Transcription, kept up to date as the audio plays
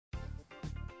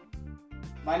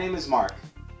My name is Mark.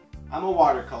 I'm a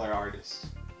watercolor artist.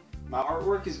 My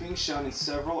artwork is being shown in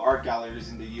several art galleries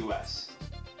in the US.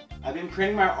 I've been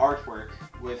printing my artwork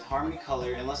with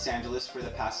harmonycolor in Los Angeles for the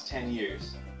past 10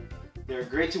 years. They are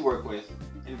great to work with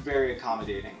and very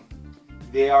accommodating.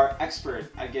 They are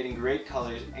expert at getting great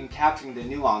colors and capturing the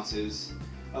nuances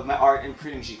of my art in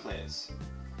printing Giclées.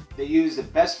 They use the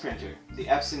best printer, the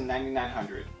Epson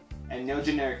 9900, and no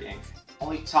generic ink,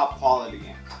 only top quality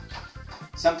ink.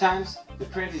 Sometimes the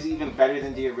print is even better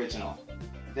than the original.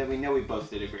 Then we know we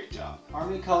both did a great job.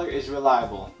 harmonycolor is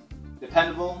reliable,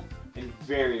 dependable, and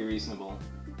very reasonable.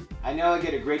 I know I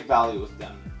get a great value with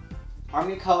them.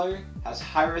 harmonycolor has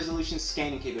high resolution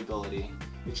scanning capability,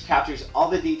 which captures all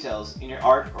the details in your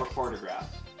art or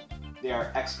photograph. They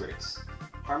are experts.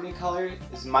 harmonycolor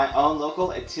is my own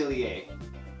local atelier,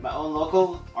 my own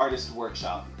local artist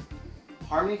workshop.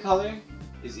 harmonycolor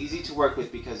is easy to work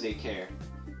with because they care.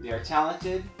 They are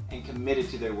talented and committed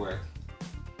to their work.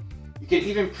 You can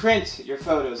even print your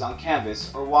photos on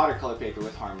canvas or watercolor paper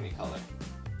with harmonycolor.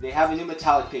 They have a new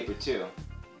metallic paper too.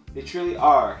 They truly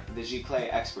are the Giclee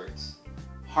experts.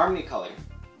 harmonycolor,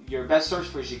 your best source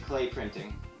for Giclee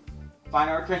printing. Fine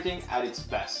art printing at its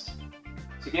best.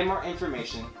 To get more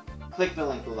information, click the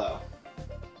link below.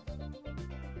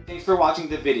 Thanks for watching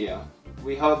the video.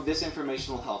 We hope this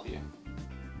information will help you.